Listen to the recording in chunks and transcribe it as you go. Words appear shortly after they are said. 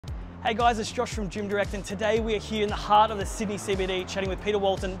Hey guys, it's Josh from Gym Direct, and today we are here in the heart of the Sydney CBD chatting with Peter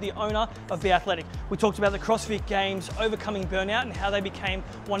Walton, the owner of Be Athletic. We talked about the CrossFit Games, overcoming burnout, and how they became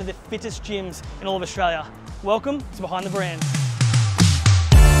one of the fittest gyms in all of Australia. Welcome to Behind the Brand.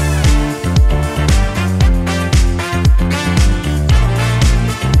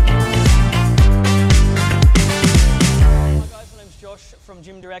 Josh from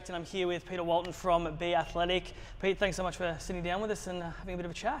Gym Direct, and I'm here with Peter Walton from Be Athletic. Pete, thanks so much for sitting down with us and having a bit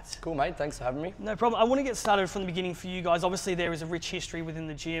of a chat. Cool, mate. Thanks for having me. No problem. I want to get started from the beginning for you guys. Obviously, there is a rich history within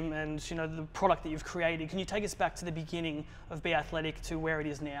the gym and the product that you've created. Can you take us back to the beginning of Be Athletic to where it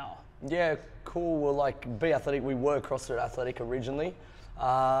is now? Yeah, cool. Well, like Be Athletic, we were CrossFit Athletic originally.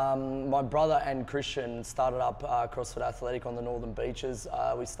 My brother and Christian started up CrossFit Athletic on the Northern Beaches.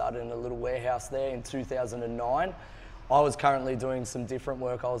 We started in a little warehouse there in 2009. I was currently doing some different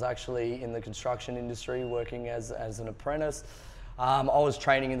work. I was actually in the construction industry working as an apprentice. I was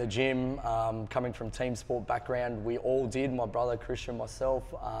training in the gym, coming from team sport background. We all did, my brother, Christian, myself.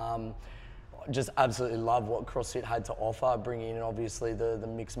 Just absolutely love what CrossFit had to offer, bringing in obviously the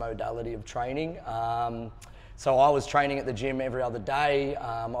mixed modality of training. So I was training at the gym every other day.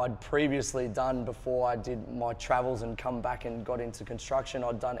 I'd previously done, before I did my travels and come back and got into construction,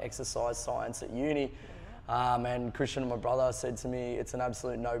 I'd done exercise science at uni. And Christian and my brother said to me, it's an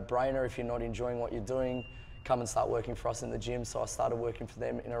absolute no-brainer. If you're not enjoying what you're doing, come and start working for us in the gym. So I started working for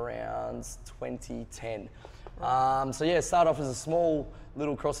them in around 2010. So yeah, started off as a small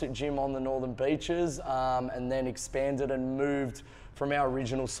little CrossFit gym on the Northern Beaches, and then expanded and moved from our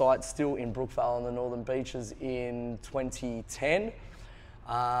original site, still in Brookvale on the Northern Beaches, in 2010.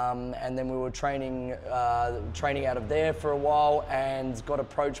 And then we were training out of there for a while, and got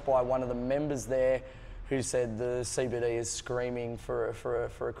approached by one of the members there who said the CBD is screaming for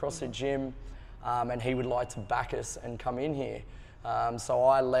a CrossFit gym, and he would like to back us and come in here. So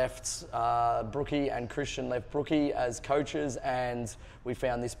I left Brookie, and Christian left Brookie as coaches, and we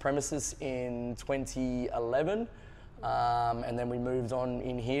found this premises in 2011. And then we moved on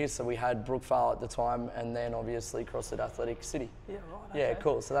in here, so we had Brookvale at the time, and then obviously CrossFit Athletic City. Yeah, right. Okay. Yeah,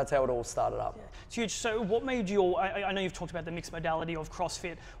 cool. So that's how it all started up. Yeah. It's huge. So what made you, I know you've talked about the mixed modality of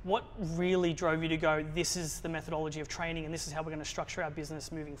CrossFit. What really drove you to go, this is the methodology of training and this is how we're going to structure our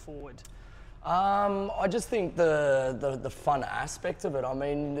business moving forward? I just think the fun aspect of it. I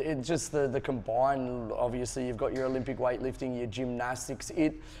mean, it just the combined, obviously you've got your Olympic weightlifting, your gymnastics.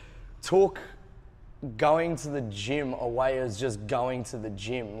 It took going to the gym away as just going to the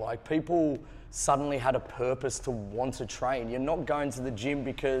gym. Like, people suddenly had a purpose to want to train. You're not going to the gym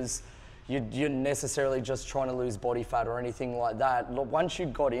because you're necessarily just trying to lose body fat or anything like that. Once you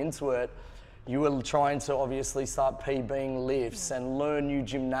got into it, you were trying to obviously start PBing lifts and learn new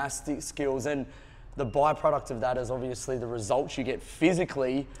gymnastic skills, and the byproduct of that is obviously the results you get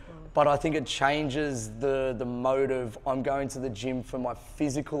physically. But I think it changes the mode of, I'm going to the gym for my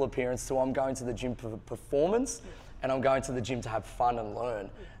physical appearance to I'm going to the gym for performance, and I'm going to the gym to have fun and learn.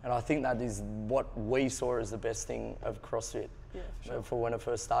 And I think that is what we saw as the best thing of CrossFit. Yeah, for sure. For when it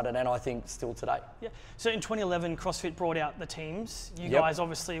first started, and I think still today. Yeah. So in 2011, CrossFit brought out the teams. You guys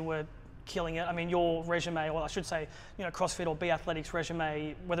obviously were killing it. I mean, your resume, or I should say, CrossFit or Be Athletic's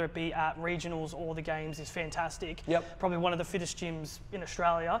resume, whether it be at regionals or the games, is fantastic. Yep. Probably one of the fittest gyms in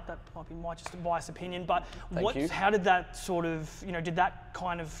Australia. That might be my just biased opinion, but how did that sort of, did that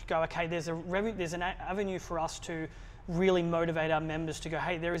kind of go, okay, there's an avenue for us to really motivate our members to go,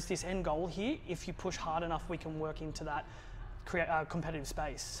 hey, there is this end goal here. If you push hard enough, we can work into that competitive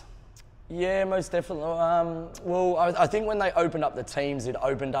space. Yeah, most definitely. Well, I think when they opened up the teams, it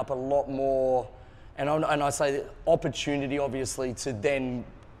opened up a lot more, and I say opportunity, obviously, to then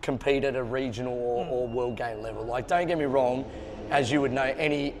compete at a regional or world game level. Like, don't get me wrong, as you would know,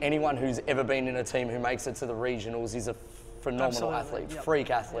 anyone who's ever been in a team who makes it to the regionals is a phenomenal athlete,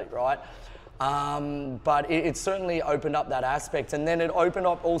 freak athlete, right? But it certainly opened up that aspect, and then it opened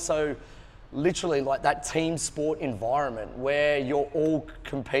up also literally like that team sport environment where you're all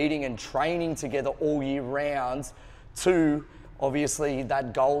competing and training together all year round to obviously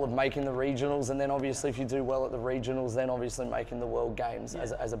that goal of making the regionals, and then obviously if you do well at the regionals, then obviously making the world games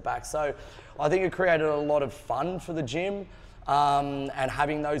as a back. So I think it created a lot of fun for the gym, and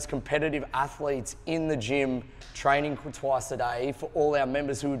having those competitive athletes in the gym training twice a day for all our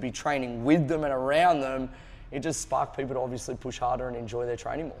members who would be training with them and around them, it just sparked people to obviously push harder and enjoy their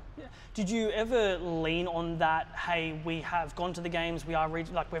training more. Yeah. Did you ever lean on that, hey, we have gone to the games, we've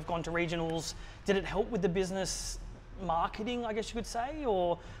gone to regionals? Did it help with the business marketing, I guess you could say,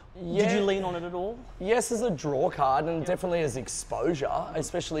 or did you lean on it at all? Yes, as a draw card, and definitely as exposure,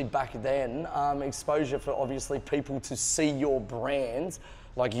 especially back then. Exposure for obviously people to see your brand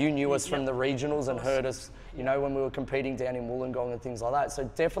Like you knew us from the regionals and heard us, you know, when we were competing down in Wollongong and things like that. So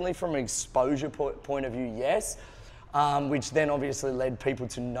definitely from an exposure point of view, yes. Which then obviously led people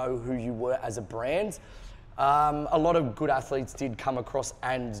to know who you were as a brand. A lot of good athletes did come across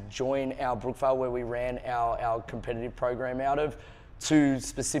and join our Brookvale, where we ran our competitive program out of, to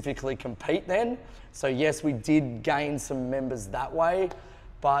specifically compete then. So yes, we did gain some members that way.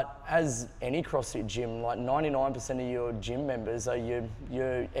 But as any CrossFit gym, like 99% of your gym members are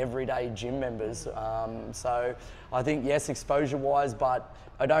your everyday gym members. So I think, yes, exposure-wise, but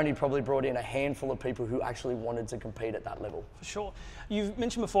it only probably brought in a handful of people who actually wanted to compete at that level. For sure. You've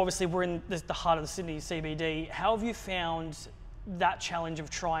mentioned before, obviously, we're in the heart of the Sydney CBD. How have you found that challenge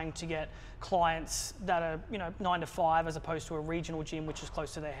of trying to get clients that are, 9 to 5 as opposed to a regional gym which is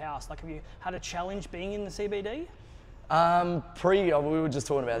close to their house? Like, have you had a challenge being in the CBD? We were just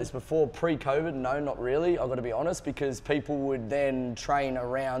talking about this before, pre-COVID, no, not really, I've got to be honest, because people would then train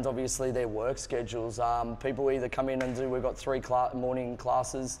around, obviously, their work schedules. People either come in and we've got 3 morning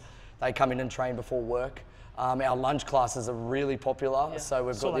classes, they come in and train before work. Our lunch classes are really popular, so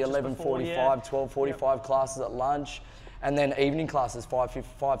we've got the 11:45, 12:45 classes at lunch, and then evening classes,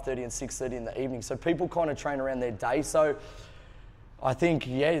 5:30 and 6:30 in the evening. So people kind of train around their day. So I think,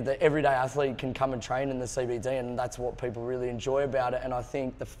 the everyday athlete can come and train in the CBD, and that's what people really enjoy about it. And I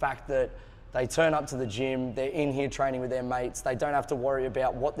think the fact that they turn up to the gym, they're in here training with their mates, they don't have to worry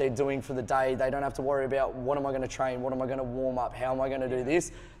about what they're doing for the day, they don't have to worry about what am I going to train, what am I going to warm up, how am I going to do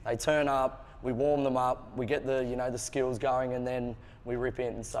this. They turn up, we warm them up, we get the skills going, and then we rip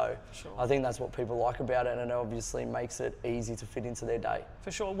in. So I think that's what people like about it, and it obviously makes it easy to fit into their day.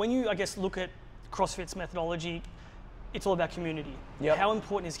 For sure. When you, look at CrossFit's methodology, it's all about community. Yep. How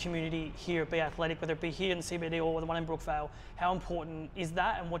important is community here at Be Athletic, whether it be here in the CBD or the one in Brookvale? How important is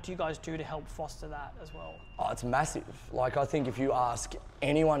that, and what do you guys do to help foster that as well? Oh, it's massive. Like, I think if you ask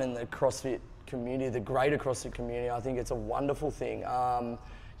anyone in the CrossFit community, the greater CrossFit community, I think it's a wonderful thing.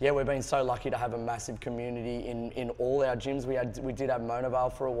 We've been so lucky to have a massive community in all our gyms. We did have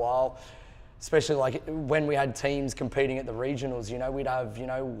Monavale for a while. Especially like when we had teams competing at the regionals, we'd have,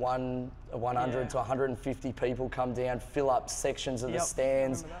 100 to 150 people come down, fill up sections of the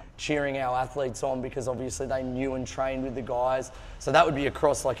stands, cheering our athletes on, because obviously they knew and trained with the guys. So that would be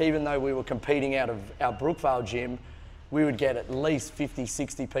across, like, even though we were competing out of our Brookvale gym, we would get at least 50,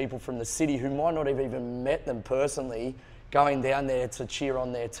 60 people from the city who might not have even met them personally, going down there to cheer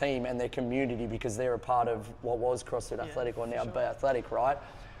on their team and their community, because they're a part of what was CrossFit Athletic, or now Be Athletic, right?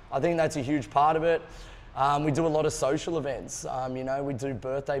 I think that's a huge part of it. We do a lot of social events. We do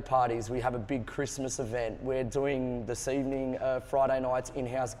birthday parties. We have a big Christmas event. We're doing this evening, Friday night's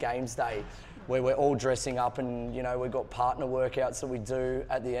in-house games day, where we're all dressing up, and we've got partner workouts that we do.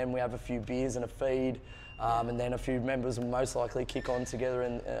 At the end, we have a few beers and a feed, and then a few members will most likely kick on together,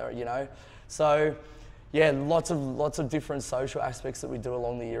 and So lots of different social aspects that we do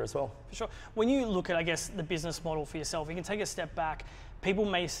along the year as well. For sure. When you look at, the business model for yourself, you can take a step back. People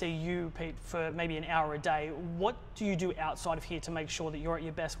may see you, Pete, for maybe an hour a day. What do you do outside of here to make sure that you're at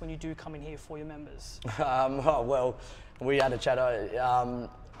your best when you do come in here for your members? We had a chat.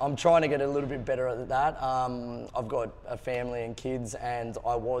 I'm trying to get a little bit better at that. I've got a family and kids, and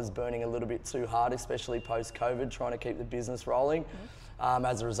I was burning a little bit too hard, especially post-COVID, trying to keep the business rolling.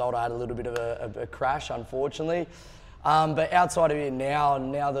 As a result, I had a little bit of a crash, unfortunately. But outside of it now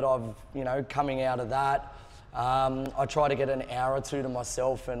that I've, coming out of that, I try to get an hour or two to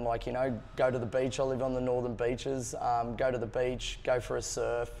myself and go to the beach. I live on the northern beaches, go to the beach, go for a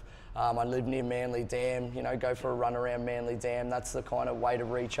surf. I live near Manly Dam, go for a run around Manly Dam. That's the kind of way to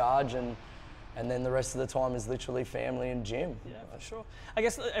recharge, and then the rest of the time is literally family and gym. Yeah, for sure. I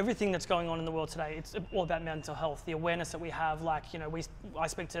guess everything that's going on in the world today, it's all about mental health. The awareness that we have, I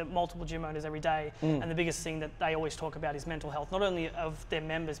speak to multiple gym owners every day, and the biggest thing that they always talk about is mental health, not only of their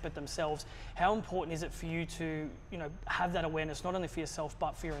members, but themselves. How important is it for you to, have that awareness, not only for yourself,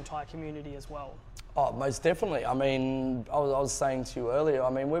 but for your entire community as well? Oh, most definitely. I mean, I was saying to you earlier,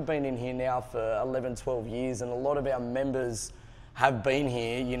 we've been in here now for 11, 12 years, and a lot of our members have been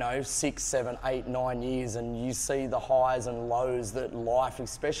here, 6, 7, 8, 9 years, and you see the highs and lows that life,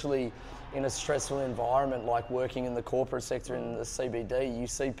 especially in a stressful environment like working in the corporate sector in the CBD, you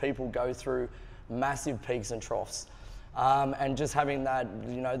see people go through massive peaks and troughs. And just having that,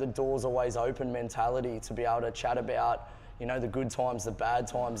 the door's always open mentality to be able to chat about, the good times, the bad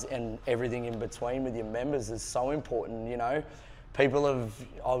times, and everything in between with your members is so important. People have,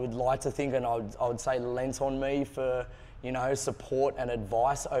 I would like to think, and I would say, lent on me for support and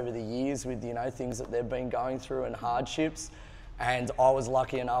advice over the years with, things that they've been going through and hardships. And I was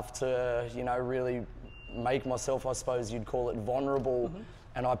lucky enough to, really make myself, I suppose you'd call it, vulnerable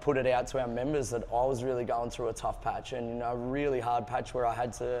and I put it out to our members that I was really going through a tough patch, and, you know, a really hard patch where I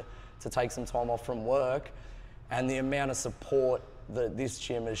had to take some time off from work. And the amount of support that this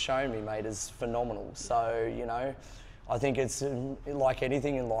gym has shown me, mate, is phenomenal. So, you know, I think it's like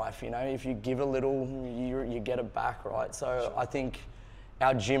anything in life, you know, if you give a little, you get it back, right? So I think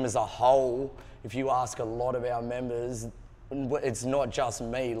our gym as a whole, if you ask a lot of our members, it's not just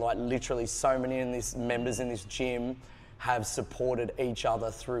me, like literally so many members in this gym have supported each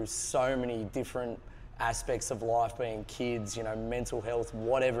other through so many different aspects of life, being kids, you know, mental health,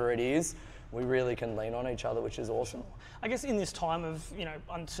 whatever it is. We really can lean on each other, which is awesome. I guess in this time of, you know,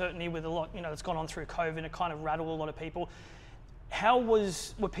 uncertainty with a lot, you know, that's gone on through COVID, it kind of rattled a lot of people.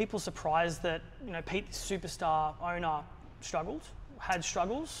 Were people surprised that, you know, Pete, the superstar owner, had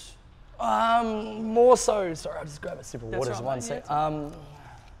struggles? More so, sorry, I'll just grab a sip of water as one sec.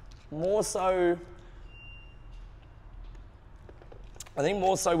 More so, I think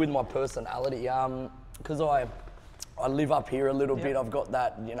more so with my personality, because I live up here a little bit. I've got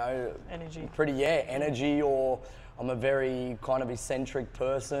that, you know, energy, or I'm a very kind of eccentric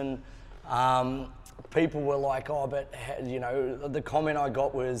person. People were like, oh, but, you know, the comment I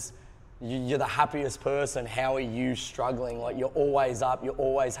got was, you're the happiest person. How are you struggling? Like, you're always up, you're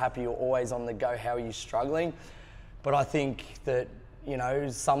always happy, you're always on the go. How are you struggling? But I think that, you know,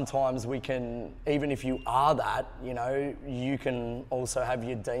 sometimes we can, even if you are that, you know, you can also have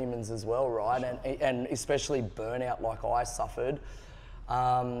your demons as well, right? And especially burnout like I suffered.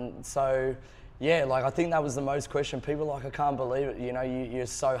 So, yeah, like I think that was the most question. People are like, I can't believe it. You know, you're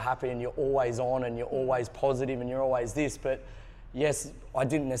so happy and you're always on and you're always positive and you're always this. But yes, I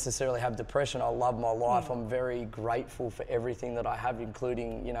didn't necessarily have depression. I love my life. I'm very grateful for everything that I have,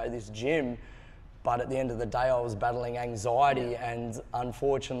 including, you know, this gym. But at the end of the day, I was battling anxiety, and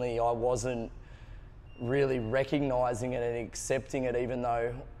unfortunately, I wasn't really recognising it and accepting it, even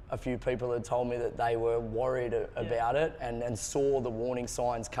though a few people had told me that they were worried about it and saw the warning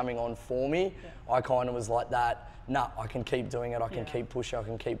signs coming on for me. I kind of was like that, nah, I can keep doing it, I can keep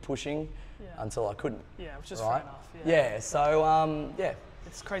pushing until I couldn't. Yeah, which is fair enough. Yeah, so, yeah.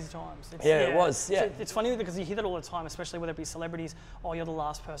 It's crazy times. It was, yeah. So it's funny because you hear that all the time, especially whether it be celebrities, oh, you're the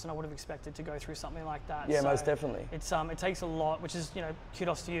last person I would have expected to go through something like that. Yeah, so most definitely. It's it takes a lot, which is, you know,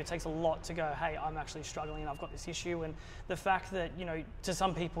 kudos to you. It takes a lot to go, hey, I'm actually struggling and I've got this issue. And the fact that, you know, to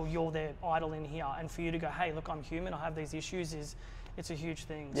some people, you're their idol in here, and for you to go, hey, look, I'm human, I have these issues, it's a huge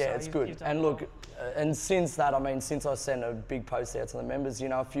thing. Yeah, so it's good. And look, and since that, I mean, since I sent a big post out to the members, you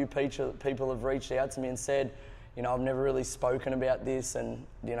know, a few people have reached out to me and said, you know, I've never really spoken about this, and,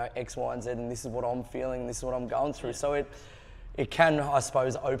 you know, X, Y, and Z, and this is what I'm feeling, this is what I'm going through. So it can, I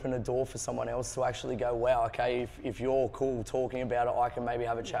suppose, open a door for someone else to actually go, wow, okay, if you're cool talking about it, I can maybe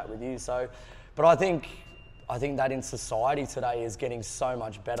have a chat with you. So, but I think that in society today is getting so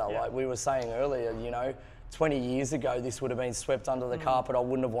much better. Like we were saying earlier, you know, 20 years ago, this would have been swept under the carpet. I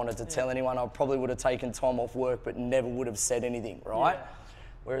wouldn't have wanted to tell anyone. I probably would have taken time off work, but never would have said anything, right? Yeah.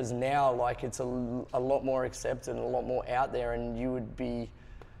 Whereas now, like, it's a lot more accepted and a lot more out there, and you would be,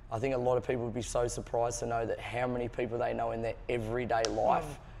 I think a lot of people would be so surprised to know that how many people they know in their everyday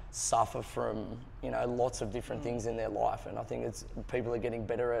life suffer from, you know, lots of different things in their life. And I think people are getting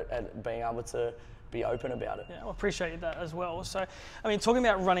better at being able to be open about it. Yeah, I appreciate that as well. So, I mean, talking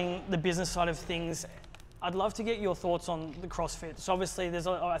about running the business side of things, I'd love to get your thoughts on the CrossFit. So obviously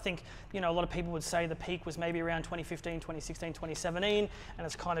I think, you know, a lot of people would say the peak was maybe around 2015, 2016, 2017, and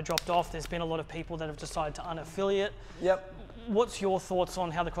it's kind of dropped off. There's been a lot of people that have decided to unaffiliate. Yep. What's your thoughts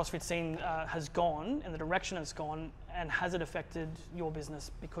on how the CrossFit scene has gone and the direction it's gone, and has it affected your business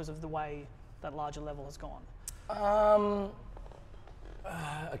because of the way that larger level has gone?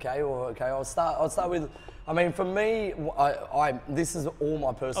 Okay, I'll start with, I mean, for me, this is all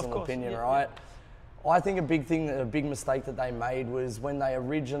my personal opinion, right? Yeah. I think a big mistake that they made was when they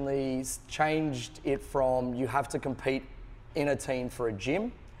originally changed it from you have to compete in a team for a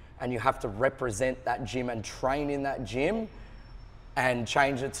gym and you have to represent that gym and train in that gym, and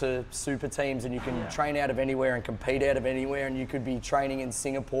change it to super teams, and you can train out of anywhere and compete out of anywhere, and you could be training in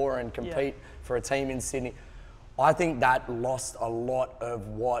Singapore and compete for a team in Sydney. I think that lost a lot of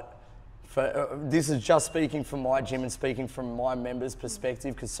what, this is just speaking from my gym and speaking from my members'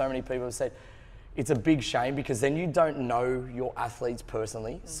 perspective, because so many people have said, it's a big shame because then you don't know your athletes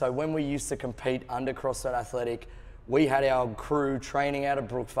personally. So when we used to compete under CrossFit Athletic, we had our crew training out of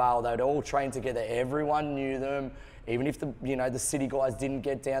Brookvale. They'd all train together. Everyone knew them. Even if the city guys didn't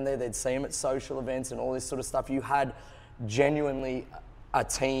get down there, they'd see them at social events and all this sort of stuff. You had genuinely a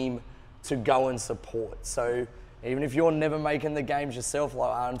team to go and support. So even if you're never making the games yourself,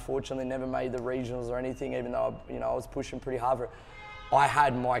 like I unfortunately never made the regionals or anything, even though I was pushing pretty hard for it, I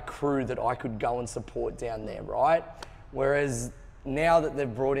had my crew that I could go and support down there, right? Whereas now that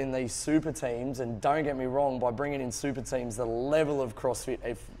they've brought in these super teams, and don't get me wrong, by bringing in super teams, the level of CrossFit,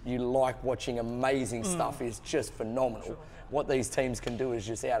 if you like watching amazing stuff, is just phenomenal. Sure, yeah. What these teams can do is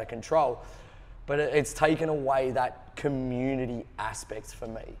just out of control. But it's taken away that community aspect for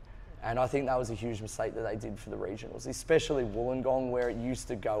me. And I think that was a huge mistake that they did for the regionals, especially Wollongong, where it used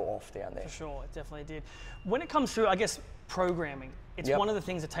to go off down there. For sure, it definitely did. When it comes to, I guess, programming, it's one of the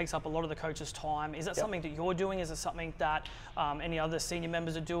things that takes up a lot of the coach's time. Is that something that you're doing? Is it something that any other senior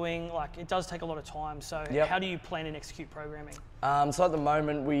members are doing? Like, it does take a lot of time. So how do you plan and execute programming? So at the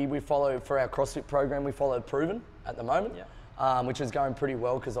moment, we follow, for our CrossFit program, we follow Proven at the moment. Which is going pretty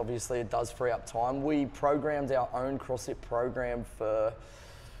well because obviously it does free up time. We programmed our own CrossFit program for,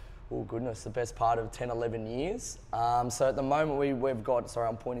 oh goodness, the best part of 10, 11 years. So at the moment we've got, sorry,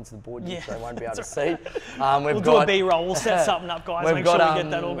 I'm pointing to the board, so they won't be able to see. We'll do a B-roll, we'll set something up, guys, make sure we get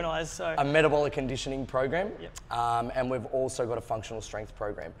that organised. So. A metabolic conditioning program, and we've also got a functional strength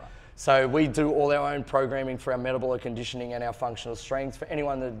program. So we do all our own programming for our metabolic conditioning and our functional strength. For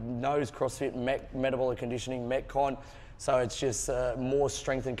anyone that knows CrossFit, metabolic conditioning, Metcon, so it's just more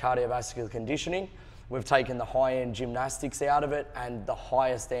strength and cardiovascular conditioning. We've taken the high-end gymnastics out of it and the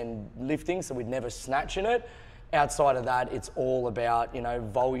highest-end lifting, so we'd never snatch in it. Outside of that, it's all about,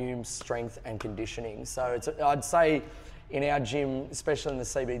 volume, strength, and conditioning. So I'd say in our gym, especially in the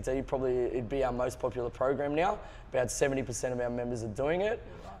CBD, probably it'd be our most popular program now. About 70% of our members are doing it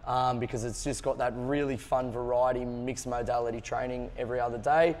because it's just got that really fun variety, mixed modality training every other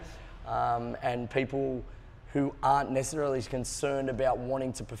day, and people who aren't necessarily concerned about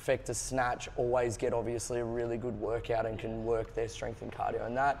wanting to perfect a snatch always get obviously a really good workout and can work their strength and cardio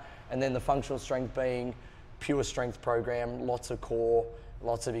and that. And then the functional strength being pure strength program, lots of core,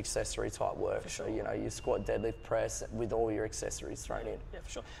 lots of accessory type work. Sure. So, your squat, deadlift, press with all your accessories thrown in. Yeah, for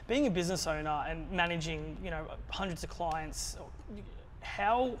sure. Being a business owner and managing, hundreds of clients,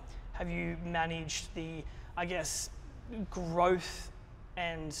 how have you managed the, I guess, growth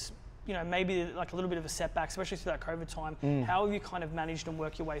and maybe like a little bit of a setback, especially through that COVID time. How have you kind of managed and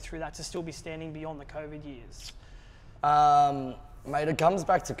worked your way through that to still be standing beyond the COVID years? Mate, it comes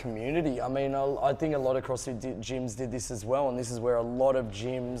back to community. I mean, I think a lot of CrossFit gyms did this as well, and this is where a lot of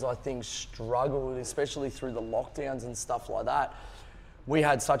gyms, I think, struggled, especially through the lockdowns and stuff like that. We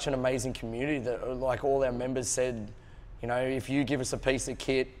had such an amazing community that, like, all our members said, if you give us a piece of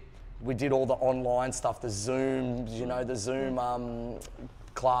kit, we did all the online stuff, the Zoom, the Zoom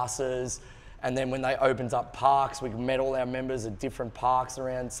classes, and then when they opened up parks, we met all our members at different parks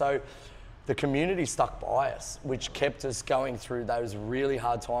around. So the community stuck by us, which kept us going through those really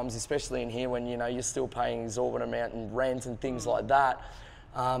hard times, especially in here when you're still paying exorbitant amount in rent and things like that.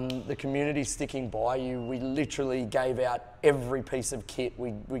 The community sticking by you. We literally gave out every piece of kit.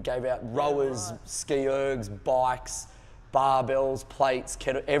 We gave out rowers, ski ergs, bikes, barbells, plates,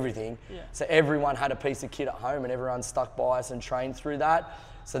 kettle, everything. So everyone had a piece of kit at home and everyone stuck by us and trained through that.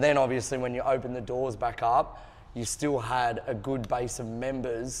 So then obviously when you open the doors back up, you still had a good base of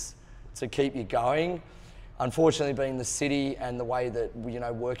members to keep you going. Unfortunately, being the city and the way that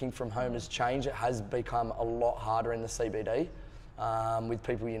working from home has changed, it has become a lot harder in the CBD with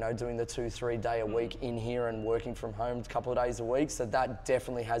people doing the 2-3 day a week in here and working from home a couple of days a week. So that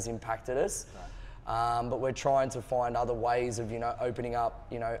definitely has impacted us. But we're trying to find other ways of, opening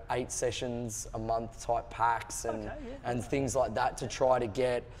up, 8 sessions a month type packs and things like that to try to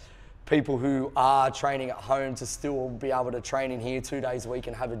get people who are training at home to still be able to train in here 2 days a week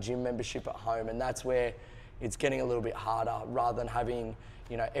and have a gym membership at home. And that's where it's getting a little bit harder rather than having,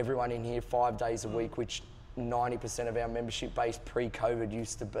 everyone in here 5 days a week, which 90% of our membership base pre-COVID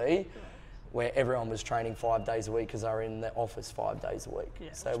used to be, where everyone was training 5 days a week because they were in the office 5 days a week.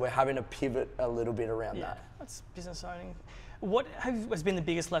 So we're having to pivot a little bit around that. That's business owning. What has been the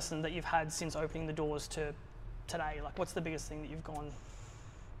biggest lesson that you've had since opening the doors to today? Like, what's the biggest thing that you've gone,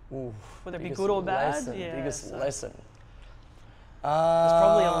 whether it be good or bad? Biggest lesson. There's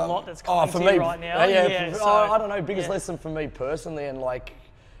probably a lot that's coming to you right now. I don't know, biggest lesson for me personally, and like,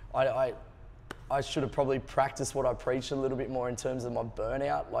 I should have probably practiced what I preach a little bit more in terms of my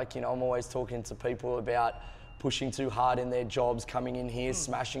burnout. Like, I'm always talking to people about pushing too hard in their jobs, coming in here,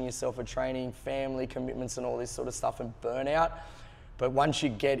 smashing yourself at training, family commitments and all this sort of stuff, and burnout. But once you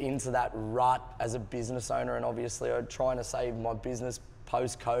get into that rut as a business owner, and obviously I'm trying to save my business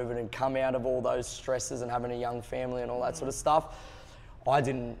post-COVID and come out of all those stresses and having a young family and all that sort of stuff, I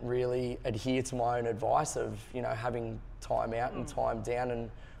didn't really adhere to my own advice of, having time out and time down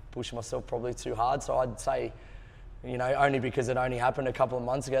and pushing myself probably too hard. So I'd say, only because it only happened a couple of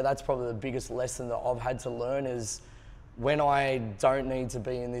months ago, that's probably the biggest lesson that I've had to learn is when I don't need to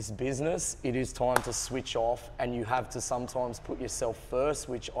be in this business, it is time to switch off, and you have to sometimes put yourself first,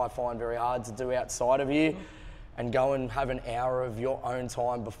 which I find very hard to do outside of here, and go and have an hour of your own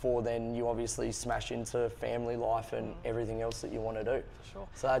time before then you obviously smash into family life and everything else that you want to do. Sure.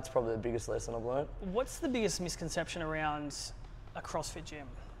 So that's probably the biggest lesson I've learned. What's the biggest misconception around a CrossFit gym?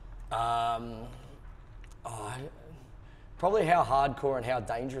 Probably how hardcore and how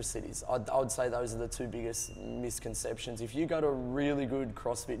dangerous it is. I would say those are the two biggest misconceptions. If you go to a really good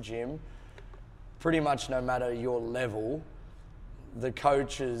CrossFit gym, pretty much no matter your level, the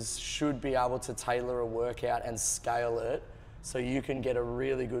coaches should be able to tailor a workout and scale it so you can get a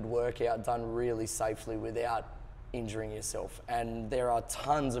really good workout done really safely without injuring yourself. And there are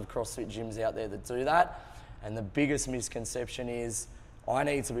tons of CrossFit gyms out there that do that. And the biggest misconception is, I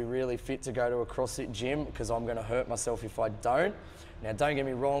need to be really fit to go to a CrossFit gym because I'm going to hurt myself if I don't. Now, don't get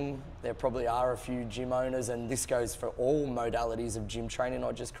me wrong, there probably are a few gym owners, and this goes for all modalities of gym training,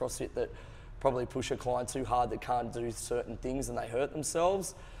 not just CrossFit, that probably push a client too hard that can't do certain things and they hurt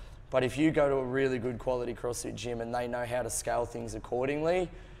themselves. But if you go to a really good quality CrossFit gym and they know how to scale things accordingly,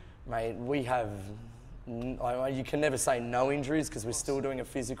 mate, we have, you can never say no injuries because we're still doing a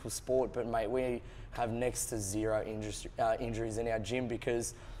physical sport, but mate, we have next to zero injuries in our gym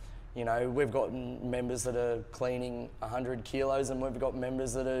because, you know, we've got members that are cleaning 100 kilos and we've got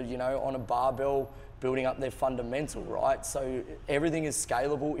members that are, you know, on a barbell building up their fundamental, right? So everything is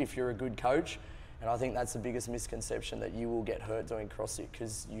scalable if you're a good coach. And I think that's the biggest misconception, that you will get hurt doing CrossFit,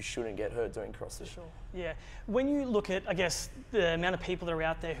 because you shouldn't get hurt doing CrossFit. Sure. Yeah. When you look at, I guess, the amount of people that are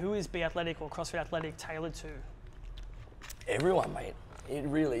out there, who is Be Athletic or CrossFit Athletic tailored to? Everyone, mate. It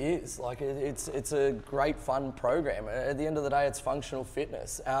really is. Like, it's a great fun program. At the end of the day, it's functional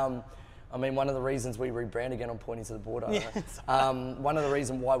fitness. I mean, one of the reasons we rebrand, again, I'm pointing to the board, one of the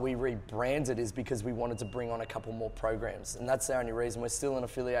reasons why we rebranded is because we wanted to bring on a couple more programs. And that's the only reason. We're still an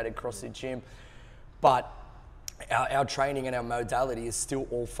affiliated CrossFit gym, but our training and our modality is still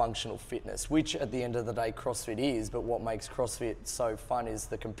all functional fitness, which at the end of the day, CrossFit is. But what makes CrossFit so fun is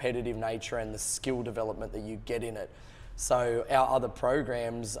the competitive nature and the skill development that you get in it. So our other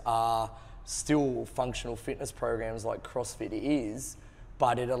programs are still functional fitness programs like CrossFit is,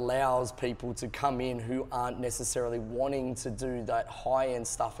 but it allows people to come in who aren't necessarily wanting to do that high-end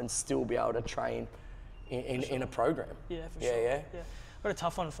stuff and still be able to train in a program. Yeah, for sure. Yeah. Got a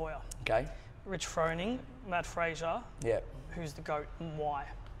tough one for you. Okay. Rich Froning, Matt Fraser. Yeah. Who's the GOAT and why?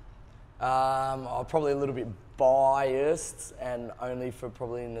 I'm probably a little bit biased, and only for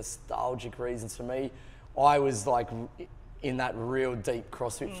probably nostalgic reasons for me. I was like in that real deep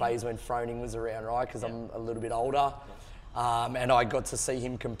CrossFit phase when Froning was around, right? Because I'm a little bit older. And I got to see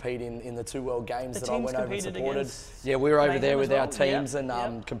him compete in the 2 World Games that I went over and supported. Yeah, we were over there with our teams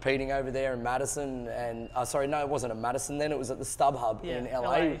and competing over there in Madison. And sorry, no, it wasn't at Madison then. It was at the StubHub in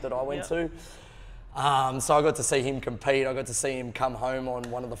LA that I went to. So I got to see him compete. I got to see him come home on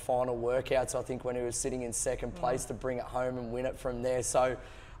one of the final workouts, I think, when he was sitting in second place, to bring it home and win it from there. So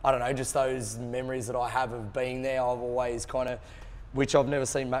I don't know, just those memories that I have of being there. I've always kind of, which I've never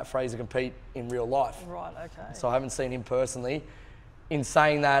seen Matt Fraser compete in real life. Right, okay. So I haven't seen him personally. In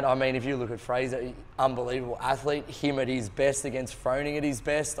saying that, I mean, if you look at Fraser, unbelievable athlete, him at his best against Froning at his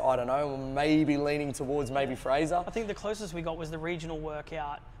best, I don't know, maybe leaning towards maybe Fraser. I think the closest we got was the regional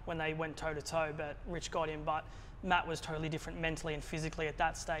workout when they went toe-to-toe, but Rich got him, but Matt was totally different mentally and physically at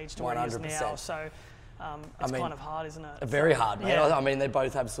that stage to where he is now. So it's kind of hard, isn't it? Very hard, mate. Yeah. I mean, they're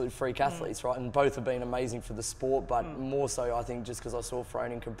both absolute freak athletes, right? And both have been amazing for the sport, but more so, I think, just because I saw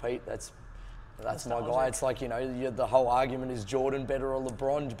Froning compete, that's my guy. It's like, you know, the whole argument is Jordan better or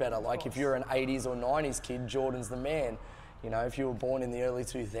LeBron better. Like, if you're an 80s or 90s kid, Jordan's the man. You know, if you were born in the early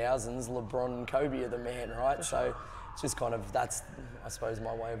 2000s, LeBron and Kobe are the man, right? So it's just kind of, that's, I suppose,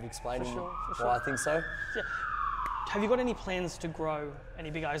 my way of explaining why I think so. Yeah. Have you got any plans to grow any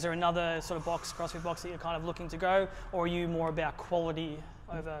bigger? Is there another sort of box, CrossFit box, that you're kind of looking to go, or are you more about quality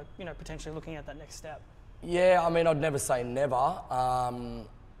over, you know, potentially looking at that next step? Yeah, I mean, I'd never say never.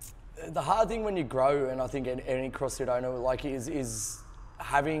 The hard thing when you grow, and I think any CrossFit owner like is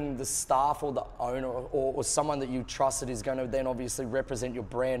having the staff or the owner or someone that you trust that is going to then obviously represent your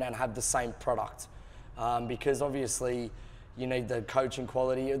brand and have the same product, because obviously you need the coaching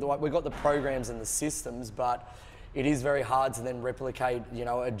quality. We've got the programs and the systems, but it is very hard to then replicate, you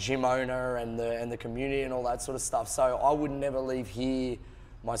know, a gym owner and the community and all that sort of stuff. So I would never leave here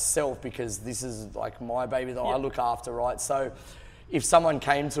myself, because this is like my baby that I look after, right? So if someone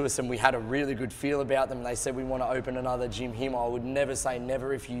came to us and we had a really good feel about them and they said we want to open another gym here, I would never say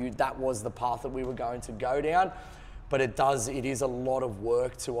never if that was the path that we were going to go down. But it is a lot of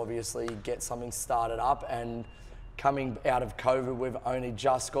work to obviously get something started up, and coming out of COVID, we've only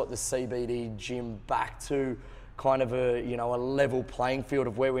just got the CBD gym back to kind of a, you know, a level playing field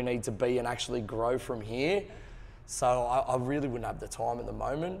of where we need to be and actually grow from here. So I really wouldn't have the time at the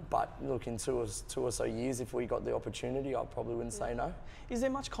moment, but look, in two or so years, if we got the opportunity, I probably wouldn't say no. Is there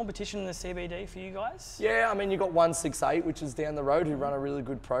much competition in the CBD for you guys? Yeah, I mean, you've got 168, which is down the road, who run a really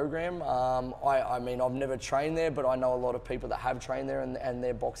good program. I mean, I've never trained there, but I know a lot of people that have trained there, and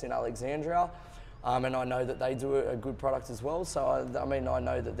they're boxing in Alexandria. And I know that they do a good product as well. So, I mean, I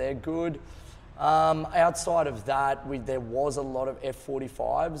know that they're good. Outside of that, there was a lot of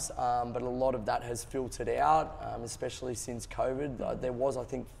F45s, but a lot of that has filtered out, especially since COVID. There was, I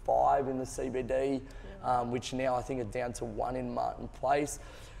think, 5 in the CBD, which now I think are down to 1 in Martin Place.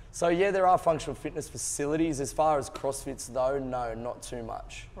 So yeah, there are functional fitness facilities. As far as CrossFits though, no, not too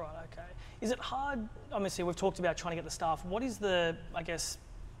much. Right, okay. Is it hard, obviously we've talked about trying to get the staff, what is the, I guess,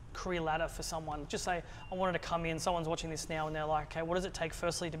 career ladder for someone? Just say, I wanted to come in, someone's watching this now and they're like, okay, what does it take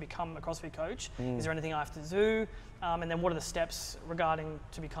firstly to become a CrossFit coach? Is there anything I have to do? And then what are the steps regarding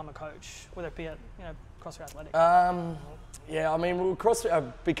to become a coach, whether it be at, you know, CrossFit Athletic? Yeah, I mean,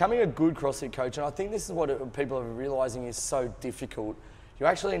 CrossFit, becoming a good CrossFit coach, and I think this is what people are realising is so difficult. You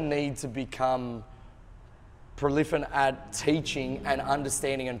actually need to become prolific at teaching and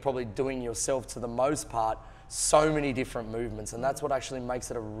understanding and probably doing yourself to the most part so many different movements, and that's what actually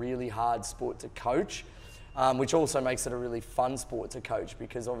makes it a really hard sport to coach, which also makes it a really fun sport to coach,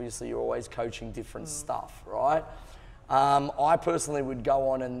 because obviously you're always coaching different stuff, right? I personally would go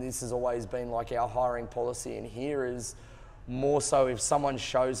on, and this has always been like our hiring policy in here, is more so if someone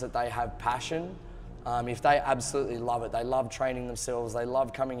shows that they have passion, if they absolutely love it, they love training themselves, they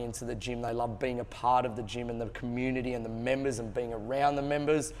love coming into the gym, they love being a part of the gym and the community and the members and being around the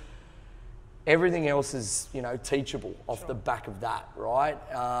members, everything else is, you know, teachable off the back of that, right?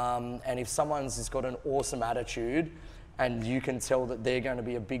 And if someone's just got an awesome attitude and you can tell that they're going to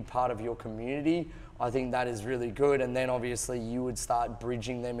be a big part of your community, I think that is really good. And then obviously you would start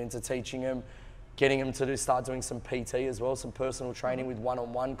bridging them into teaching them, getting them to start doing some PT as well, some personal training with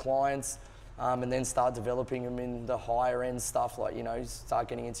one-on-one clients, and then start developing them in the higher end stuff, like, you know, start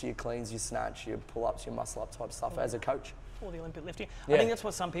getting into your cleans, your snatch, your pull-ups, your muscle-up type stuff as a coach. Or the Olympic lifting. Yeah. I think that's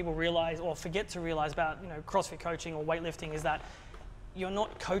what some people realise or forget to realise about, you know, CrossFit coaching or weightlifting, is that you're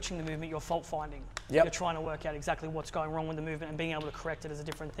not coaching the movement, you're fault finding. Yep. You're trying to work out exactly what's going wrong with the movement and being able to correct it is a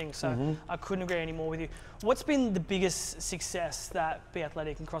different thing. So I couldn't agree any more with you. What's been the biggest success that Be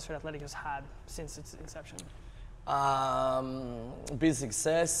Athletic and CrossFit Athletic has had since its inception? Big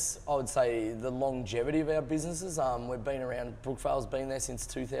success, I would say the longevity of our businesses. We've been around, Brookvale's been there since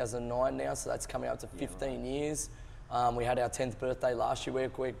 2009 now, so that's coming up to 15 years. We had our 10th birthday last year.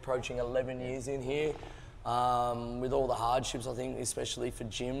 We're approaching 11 years in here. With all the hardships, I think, especially for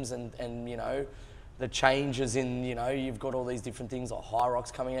gyms and you know, the changes in, you know, you've got all these different things like High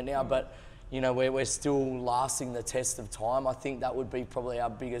Rocks coming out now, but, you know, we're still lasting the test of time. I think that would be probably our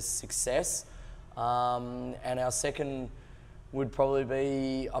biggest success. And our second would probably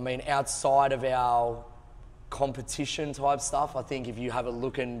be, I mean, outside of our competition type stuff, I think if you have a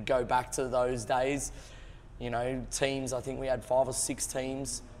look and go back to those days, you know, teams, I think we had 5 or 6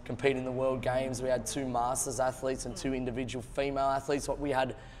 teams compete in the World Games. We had 2 Masters athletes and 2 individual female athletes. We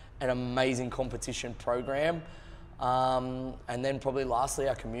had an amazing competition program. And then probably lastly,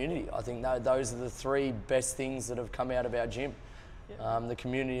 our community. I think those are the 3 best things that have come out of our gym. The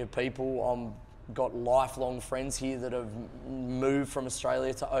community of people. I've got lifelong friends here that have moved from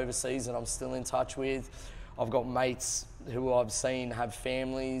Australia to overseas and I'm still in touch with. I've got mates who I've seen have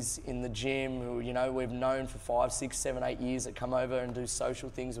families in the gym who, you know, we've known for 5, 6, 7, 8 years that come over and do social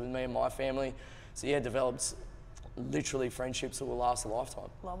things with me and my family. So yeah, developed literally friendships that will last a lifetime.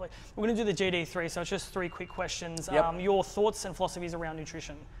 Lovely. We're going to do the GD3, so it's just 3 quick questions. Yep. Your thoughts and philosophies around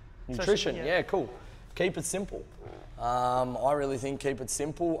nutrition. Nutrition, so, yeah, cool. Keep it simple. I really think keep it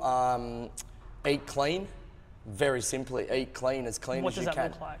simple. Eat clean, very simply, eat clean as you can. What does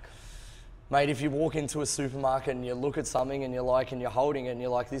that look like? Mate, if you walk into a supermarket and you look at something and you're holding it and you're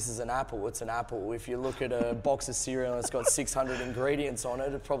like, this is an apple, it's an apple. If you look at a box of cereal and it's got 600 ingredients on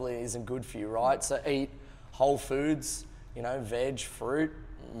it, it probably isn't good for you, right? So eat whole foods, you know, veg, fruit,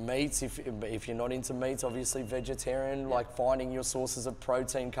 meats. If you're not into meats, obviously vegetarian, like finding your sources of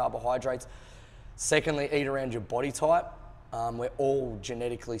protein, carbohydrates. Secondly, eat around your body type. We're all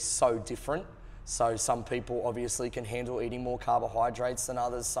genetically so different. So some people obviously can handle eating more carbohydrates than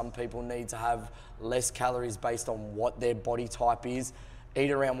others. Some people need to have less calories based on what their body type is. Eat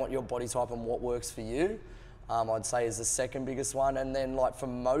around what your body type and what works for you, I'd say is the second biggest one. And then like for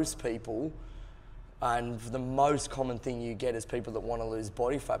most people, and the most common thing you get is people that want to lose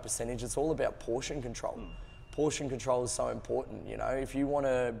body fat percentage, it's all about portion control. portion control is so important. You know, if you want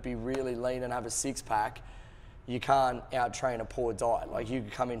to be really lean and have a six-pack, you can't out-train a poor diet. Like, you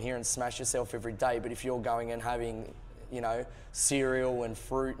could come in here and smash yourself every day, but if you're going and having, you know, cereal and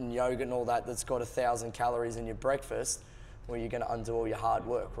fruit and yogurt and all that that's got 1,000 calories in your breakfast, well, you're going to undo all your hard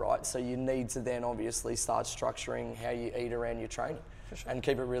work, right? So you need to then obviously start structuring how you eat around your training. For sure. And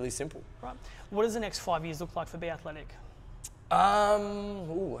keep it really simple. Right. What does the next 5 years look like for Be Athletic?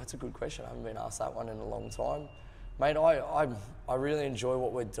 That's a good question. I haven't been asked that one in a long time. Mate, I really enjoy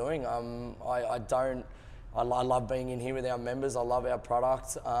what we're doing. I love being in here with our members. I love our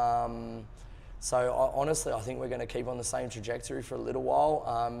product. Honestly, I think we're going to keep on the same trajectory for a little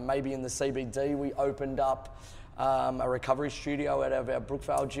while. Maybe in the CBD, we opened up a recovery studio out of our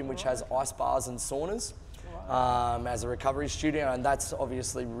Brookvale gym, which has ice bars and saunas as a recovery studio, and that's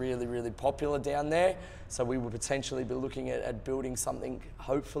obviously really, really popular down there. So we would potentially be looking at building something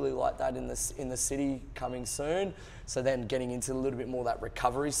hopefully like that in the city coming soon. So then getting into a little bit more that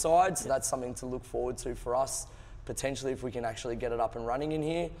recovery side. So that's something to look forward to for us, potentially, if we can actually get it up and running in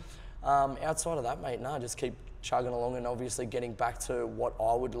here. Outside of that, mate, just keep chugging along and obviously getting back to what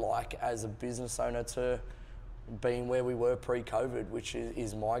I would like as a business owner to being where we were pre-COVID, which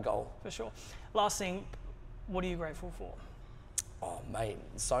is my goal. For sure. Last thing, what are you grateful for? Oh, mate,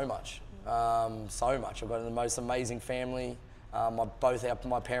 so much. So much. I've got the most amazing family.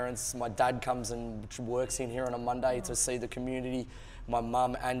 My parents, my dad comes and works in here on a Monday to see the community. My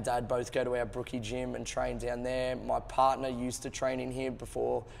mum and dad both go to our Brookie gym and train down there. My partner used to train in here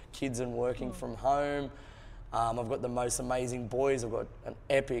before kids and working from home. I've got the most amazing boys. I've got an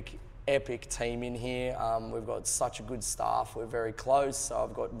epic team in here. We've got such a good staff. We're very close, so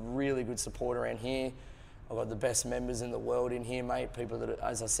I've got really good support around here. I've got the best members in the world in here, mate. People that,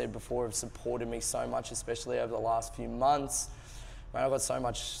 as I said before, have supported me so much, especially over the last few months. Mate, I've got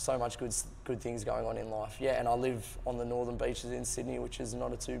so much good things going on in life. Yeah, and I live on the northern beaches in Sydney, which is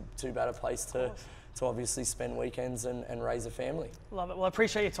not a too bad a place to obviously spend weekends and raise a family. Love it. Well, I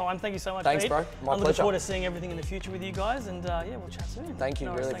appreciate your time. Thank you so much, Thanks, Pete. bro. My pleasure. I'm looking forward to seeing everything in the future with you guys, and yeah, we'll chat soon. Thank you.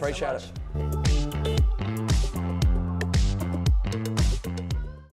 Really appreciate it.